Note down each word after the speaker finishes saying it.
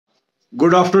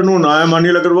Good afternoon. I am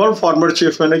Anil Agarwal, former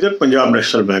Chief Manager, Punjab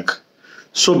National Bank.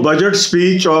 So, budget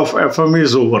speech of FM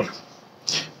is over,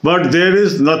 but there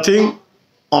is nothing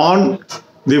on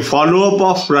the follow-up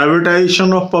of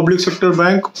privatization of public sector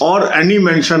bank or any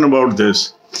mention about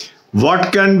this.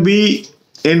 What can be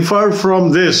inferred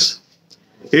from this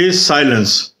is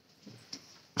silence.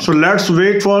 So let's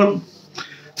wait for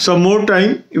some more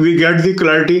time. We get the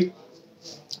clarity,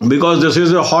 because this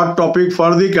is a hot topic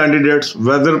for the candidates,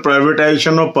 whether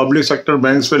privatization of public sector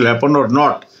banks will happen or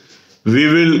not. We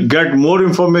will get more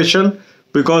information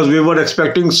because we were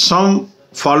expecting some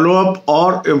follow-up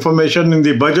or information in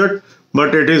the budget,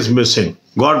 but it is missing.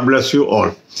 God bless you all.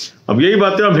 अब यही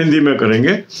बातें हम हिंदी में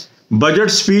करेंगे. Budget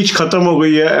speech खत्म हो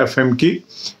गई है एफएम की,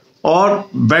 और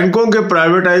बैंकों के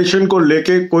प्राइवेटाइजेशन को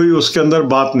लेके कोई उसके अंदर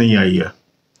बात नहीं आई है.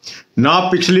 ना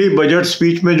पिछली बजट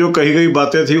स्पीच में जो कही गई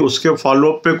बातें थी उसके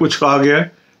फॉलोअप पे कुछ कहा गया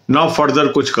है, ना फर्दर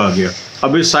कुछ कहा गया.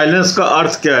 अब इस साइलेंस का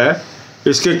अर्थ क्या है,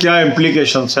 इसके क्या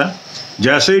इम्प्लीकेशंस हैं,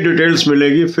 जैसे ही डिटेल्स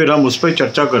मिलेगी फिर हम उस पर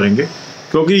चर्चा करेंगे,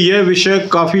 क्योंकि यह विषय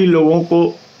काफ़ी लोगों को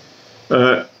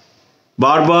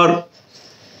बार बार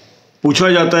पूछा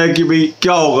जाता है कि भाई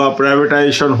क्या होगा,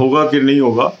 प्राइवेटाइजेशन होगा कि नहीं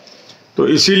होगा. तो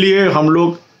इसीलिए हम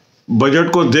लोग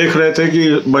बजट को देख रहे थे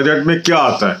कि बजट में क्या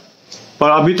आता है, पर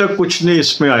अभी तक कुछ नहीं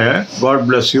इसमें आया है. God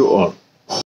bless you all.